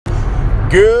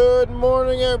Good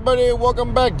morning, everybody.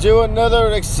 Welcome back to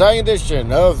another exciting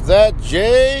edition of That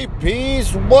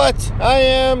JP's What? I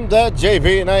am That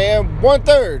JP, and I am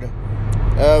 1/3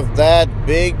 of That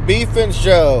Big Beefin'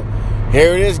 Show.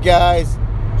 Here it is, guys.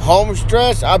 Home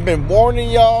stretch. I've been warning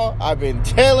y'all. I've been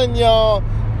telling y'all.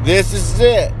 This is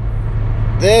it.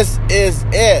 This is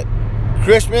it.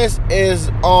 Christmas is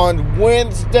on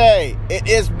Wednesday. It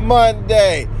is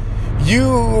Monday.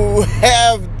 You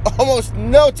have almost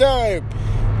no time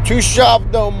to shop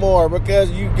no more because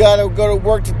you gotta go to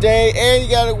work today and you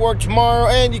gotta work tomorrow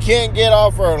and you can't get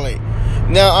off early.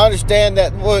 Now, I understand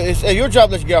that your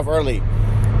job lets you get off early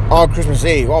on Christmas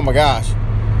Eve. Oh my gosh.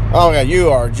 Oh my God,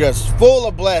 you are just full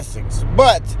of blessings.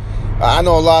 But I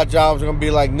know a lot of jobs are gonna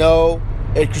be like, no,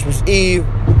 it's Christmas Eve.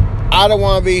 I don't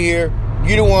want to be here.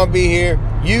 You don't want to be here.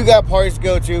 You got parties to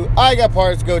go to. I got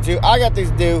parties to go to. I got things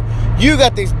to do. You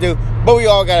got things to do. But we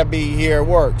all got to be here at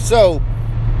work. So,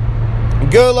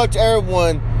 good luck to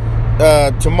everyone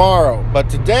tomorrow. But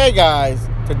today, guys,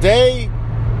 today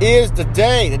is the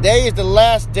day. Today is the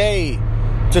last day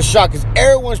to shop because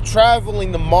everyone's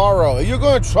traveling tomorrow. If you're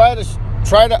going to try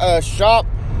to shop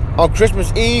on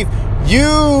Christmas Eve,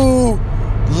 you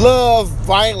love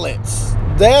violence.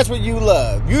 That's what you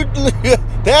love.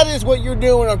 That is what you're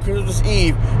doing on Christmas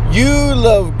Eve. You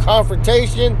love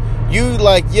confrontation. You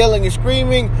like yelling and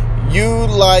screaming. You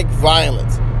like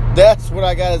violence. That's what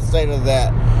I got to say to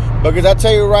that. Because I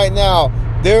tell you right now,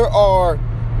 there are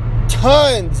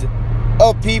tons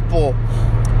of people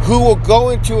who will go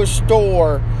into a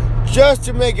store just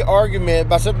to make an argument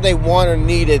about something they want or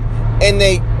needed, and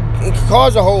they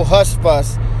cause a whole hush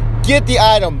fuss, get the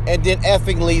item, and then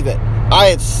effing leave it. I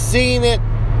have seen it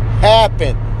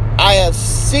happen. I have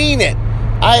seen it.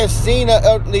 I have seen an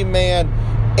elderly man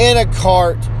in a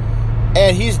cart,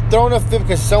 and he's throwing a fit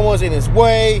because someone's in his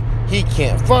way. He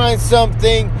can't find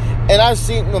something, and I've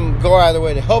seen him go out of the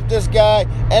way to help this guy,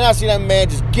 and I've seen that man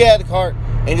just get out of the cart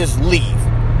and just leave,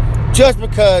 just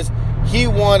because he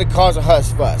wanted to cause a hush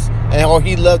fuss, or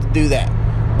he loved to do that.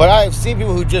 But I have seen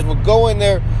people who just will go in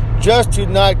there just to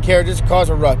not care, just cause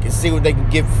a ruckus, see what they can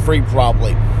get for free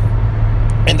probably.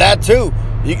 And that too,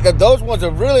 those ones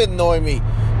that really annoy me,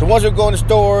 the ones who go in the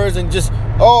stores and just,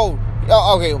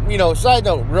 okay, side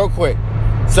note, real quick.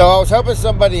 So I was helping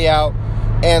somebody out,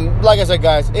 and like I said,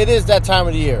 guys, it is that time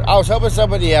of the year. I was helping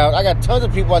somebody out. I got tons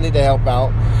of people I need to help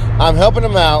out. I'm helping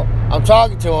him out. I'm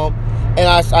talking to him, and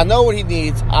I know what he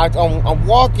needs. I'm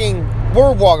walking.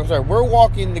 We're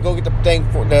walking to go get the thing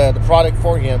for the product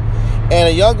for him, and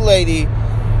a young lady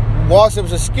walks up and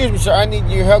says, "Excuse me, sir, I need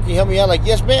your help. Can you help me out?" Like,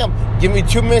 "Yes, ma'am. Give me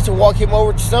 2 minutes to walk him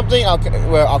over to something. I'll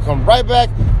come right back.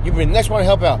 You'll be the next one to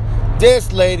help out."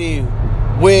 This lady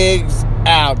wigs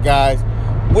out, guys.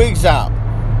 Wigs out.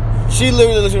 She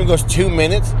literally looks at me and goes, 2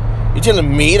 minutes? You're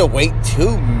telling me to wait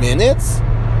 2 minutes?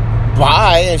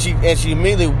 Bye. And she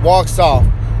immediately walks off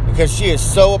because she is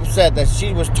so upset that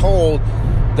she was told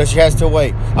that she has to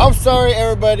wait. I'm sorry,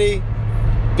 everybody,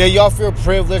 that y'all feel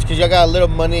privileged because y'all got a little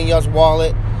money in y'all's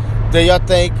wallet. Do y'all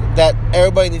think that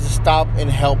everybody needs to stop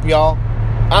and help y'all?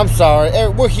 I'm sorry.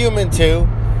 We're human too.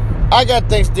 I got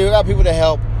things to do. I got people to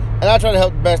help. And I try to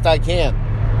help the best I can.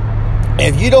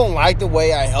 If you don't like the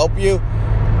way I help you,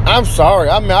 I'm sorry.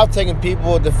 I've taken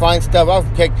people to find stuff.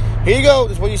 Okay, here you go.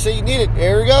 This is what you say you needed.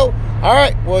 Here we go. All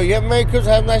right. Well, you have a Merry Christmas.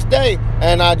 Have a nice day.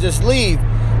 And I just leave.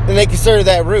 Then they consider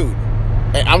that rude.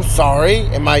 And I'm sorry.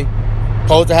 Am I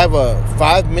supposed to have a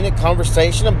 5-minute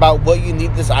conversation about what you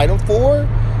need this item for?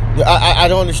 I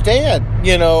don't understand,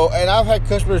 and I've had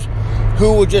customers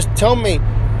who will just tell me,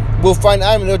 we'll find an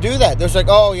item, and they'll do that. They're just like,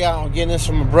 oh, yeah, I'm getting this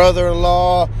from my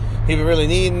brother-in-law. He been really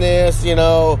needing this,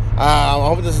 I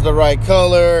hope this is the right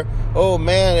color. Oh,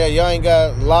 man, y'all ain't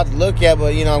got a lot to look at,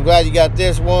 but, I'm glad you got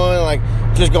this one. Like,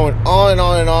 just going on and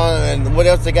on and on, and what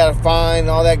else they got to find, and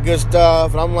all that good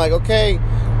stuff. And I'm like, okay,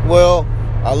 well,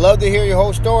 I love to hear your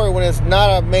whole story when it's not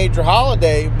a major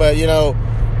holiday, but,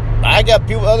 I got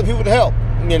other people to help.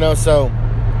 So,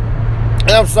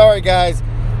 and I'm sorry, guys,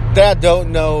 that I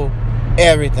don't know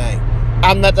everything.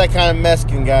 I'm not that kind of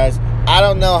Mexican, guys. I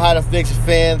don't know how to fix a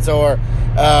fence or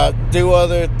do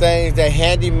other things that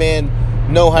handymen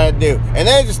know how to do. And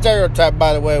that is a stereotype,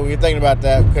 by the way, when you're thinking about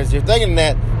that, because you're thinking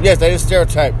that, yes, that is a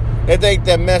stereotype. They think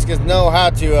that Mexicans know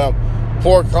how to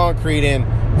pour concrete and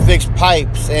fix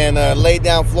pipes and lay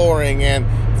down flooring and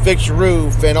fix your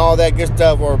roof and all that good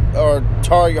stuff, or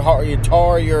tar your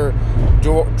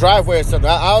driveway or something.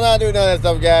 I don't know how to do none of that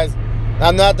stuff, guys.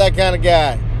 I'm not that kind of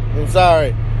guy. I'm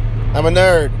sorry. I'm a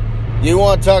nerd. You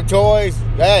want to talk toys?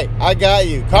 Hey, I got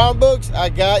you. Comic books? I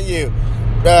got you.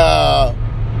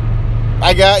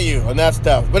 I got you on that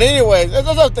stuff. But anyways, there's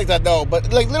other things I know.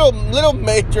 But like little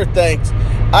major things.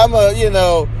 I'm a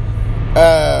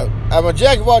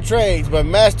jack of all trades, but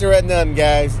master at none,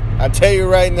 guys. I tell you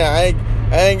right now, I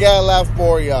ain't got a lot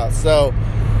for y'all. So,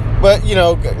 but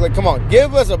like, come on,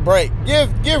 give us a break.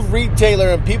 Give retailer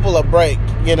and people a break.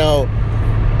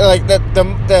 Like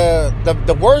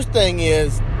the worst thing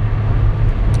is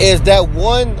that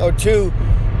one or two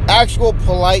actual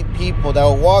polite people that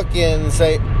will walk in and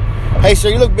say, "Hey, sir,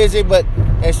 you look busy, but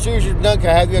as soon as you're done, can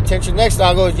I have your attention next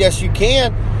time?" I go, "Yes, you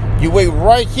can. You wait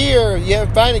right here. You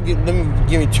haven't found it.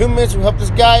 Give me 2 minutes to help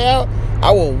this guy out.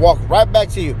 I will walk right back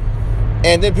to you."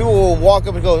 And then people will walk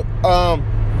up and go,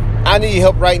 "I need your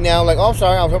help right now." Like, "Oh, I'm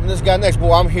sorry, I'm helping this guy next."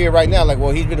 "Well, I'm here right now." Like,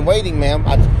 "Well, he's been waiting, ma'am.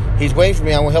 He's waiting for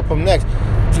me. I will help him next."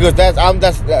 She goes,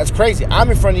 "That's crazy. I'm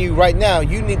in front of you right now.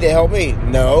 You need to help me."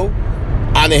 "No,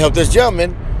 I need to help this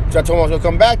gentleman." So I told him I was going to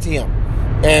come back to him.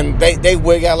 And they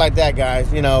wig out like that, guys.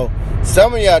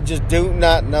 Some of y'all just do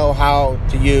not know how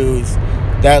to use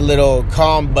that little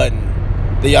calm button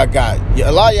that y'all got.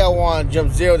 A lot of y'all want to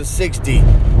jump 0 to 60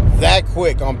 that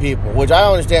quick on people, which I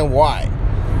don't understand why.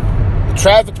 The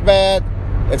traffic's bad.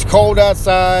 It's cold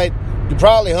outside. You're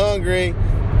probably hungry.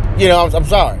 I'm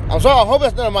sorry. I hope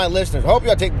that's none of my listeners. I hope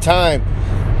y'all take the time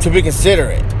to be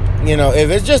considerate. If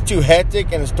it's just too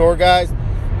hectic in the store, guys,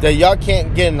 that y'all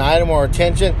can't get an item or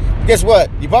attention, guess what?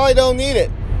 You probably don't need it.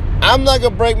 I'm not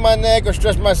going to break my neck or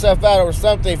stress myself out over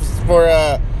something for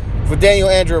Daniel,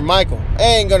 Andrew, or Michael. It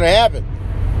ain't going to happen.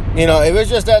 If it's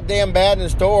just that damn bad in the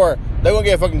store, they're going to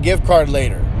get a fucking gift card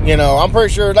later. I'm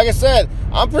pretty sure, like I said,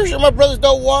 my brothers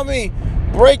don't want me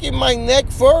breaking my neck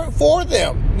for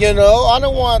them. They're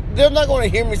not going to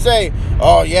hear me say,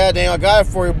 "Oh, yeah, Daniel, I got it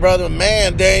for you, brother.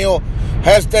 Man, Daniel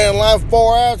had to stand in line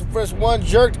 4 hours for this one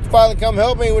jerk to finally come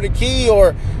help me with a key,"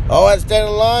 or, "Oh, I had to stand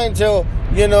in line until,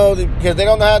 because they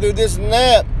don't know how to do this and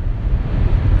that."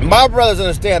 My brothers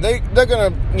understand. They're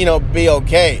going to, be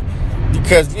okay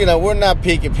because, we're not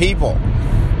picky people.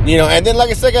 And then, like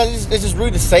I said, guys, it's just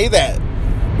rude to say that.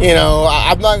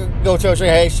 I'm not going to go tell Shane,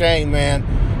 "Hey, Shane, man,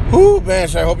 man,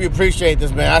 Shane, I hope you appreciate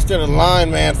this, man. I stood in line,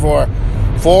 man, for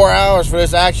 4 hours for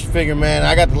this action figure, man.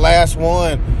 I got the last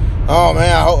one. Oh,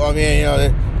 man,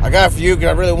 I got it for you because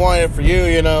I really wanted it for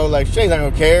you, Like, Shane's not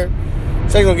going to care.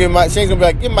 Shane's going to be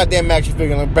like, "Give me my damn action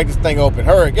figure and break this thing open.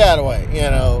 Hurry, get out of the way,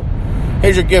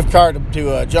 Here's your gift card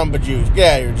to Jumbo Juice.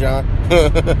 Get out of here, John."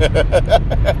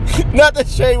 Not that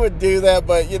Shane would do that,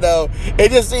 but,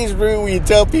 it just seems rude when you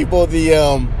tell people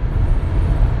the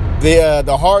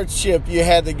hardship you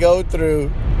had to go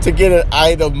through to get an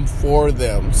item for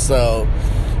them. So,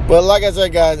 but like I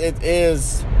said, guys, it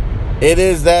is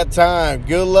that time.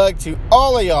 Good luck to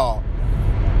all of y'all.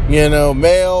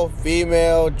 Male,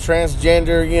 female,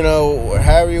 transgender,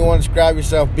 however you want to describe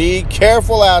yourself. Be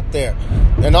careful out there.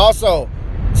 And also,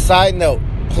 side note,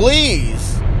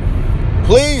 please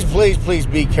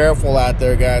be careful out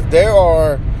there, guys. They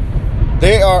are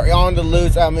on the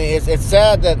loose. I mean, it's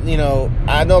sad that,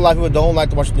 I know a lot of people don't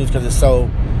like to watch the news because it's so,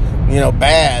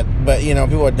 bad. But,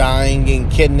 people are dying, getting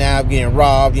kidnapped, getting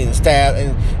robbed, getting stabbed.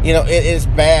 And, it is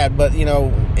bad. But,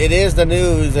 it is the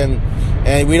news. And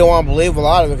we don't want to believe a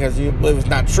lot of it because you believe it's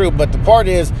not true. But the part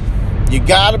is, you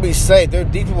got to be safe.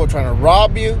 These people are trying to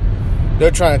rob you. They're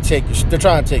trying to take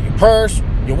your purse,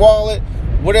 your wallet,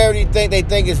 whatever they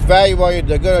think is valuable.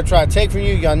 They're going to try to take from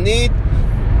you. Y'all need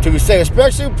to be safe,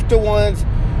 especially the ones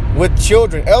with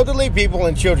children, elderly people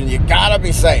and children. You gotta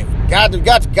be safe. Got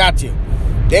to.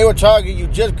 They will target you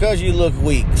just because you look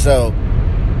weak. So,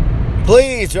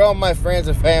 please, to all my friends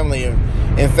and family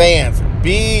and fans,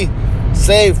 be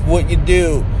safe what you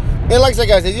do. And like I said,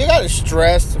 guys, if you got to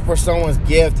stress for someone's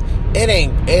gift, it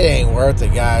ain't worth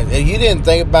it, guys. If you didn't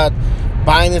think about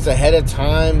buying this ahead of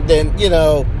time, then you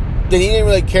didn't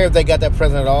really care if they got that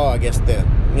present at all, I guess then,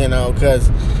 because,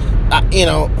 I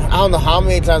don't know how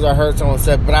many times I heard someone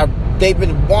say, "But they've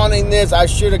been wanting this, I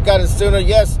should have got it sooner."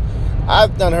 Yes,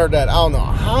 I've heard that. I don't know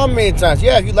how many times.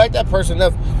 Yeah, if you like that person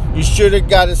enough, you should have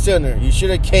got it sooner. You should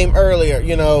have came earlier,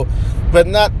 but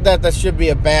not that should be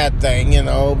a bad thing,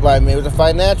 but I mean, it was a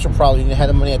financial problem. You had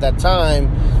the money at that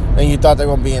time, and you thought they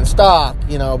were going to be in stock,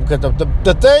 because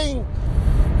the thing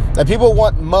that people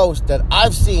want most that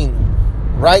I've seen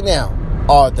right now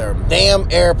are their damn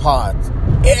AirPods.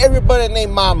 Everybody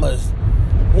named mamas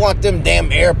want them damn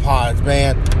AirPods,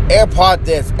 man. AirPod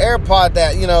this, AirPod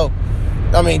that,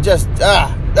 I mean, just,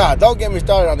 don't get me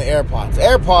started on the AirPods.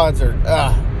 AirPods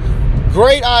are,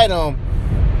 great item,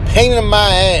 pain in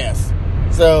my ass.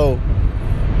 So,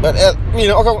 but, I'm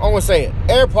going to say it.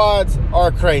 AirPods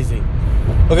are crazy.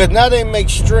 Because now they make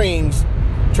strings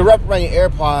to wrap around your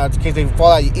AirPods in case they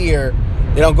fall out your ear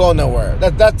They don't go nowhere.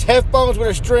 That's headphones with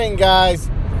a string, guys.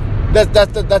 That's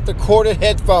the corded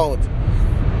headphones.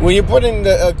 When you put in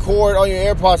the cord on your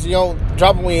AirPods, you don't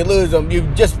drop them when you lose them. You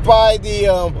just buy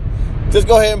just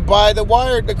go ahead and buy the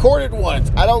corded ones.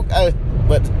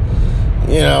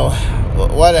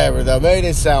 But whatever though. Maybe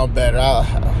they sound better.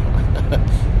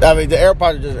 I mean, the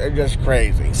AirPods are just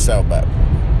crazy. So, but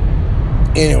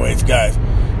anyways, guys.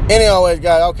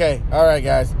 Okay. All right,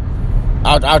 guys.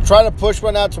 I'll try to push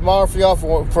one out tomorrow for y'all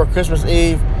for Christmas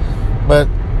Eve. But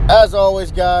as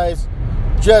always, guys,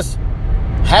 just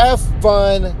have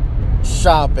fun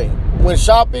shopping. When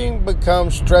shopping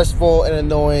becomes stressful and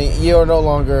annoying, you're no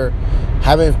longer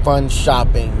having fun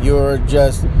shopping. You're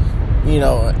just,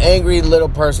 an angry little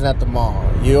person at the mall.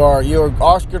 You're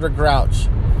Oscar the Grouch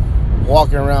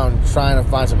walking around trying to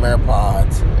find some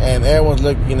AirPods. And everyone's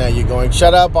looking at you going,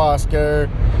 shut up, Oscar.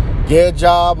 Good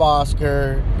job,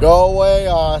 Oscar. Go away,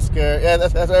 Oscar. Yeah,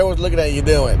 that's what everyone's looking at you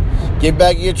doing. Get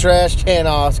back in your trash can,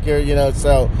 Oscar.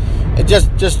 So it just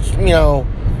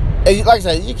like I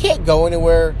said, you can't go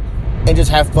anywhere and just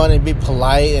have fun and be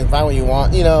polite and find what you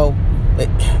want. Like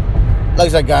I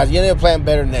said, guys, you need to plan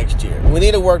better next year. We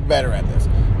need to work better at this.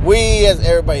 We, as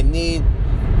everybody, need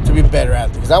to be better at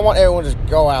this. Because I want everyone to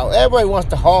go out. Everybody wants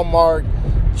the Hallmark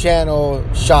Channel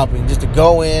shopping. Just to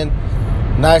go in,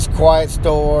 nice, quiet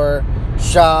store,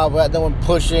 shop without no one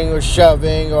pushing or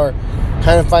shoving or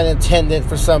trying to find an attendant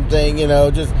for something,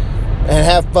 and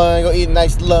have fun, go eat a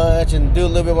nice lunch and do a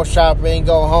little bit more shopping,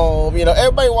 go home.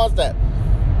 Everybody wants that.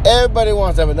 Everybody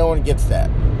wants that, but no one gets that.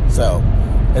 So,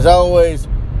 as always,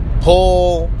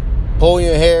 pull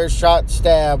your hair, shot,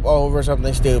 stab over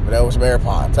something stupid, over some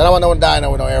AirPods. I don't want no one dying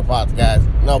over no AirPods, guys.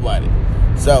 Nobody.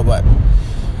 So, but,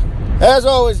 as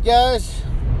always, guys,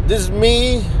 this is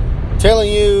me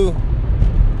telling you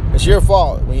it's your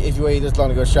fault if you wait this long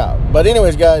to go shop. But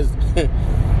anyways, guys,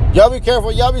 y'all be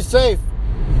careful. Y'all be safe.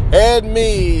 And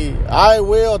I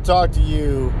will talk to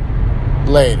you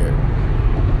later.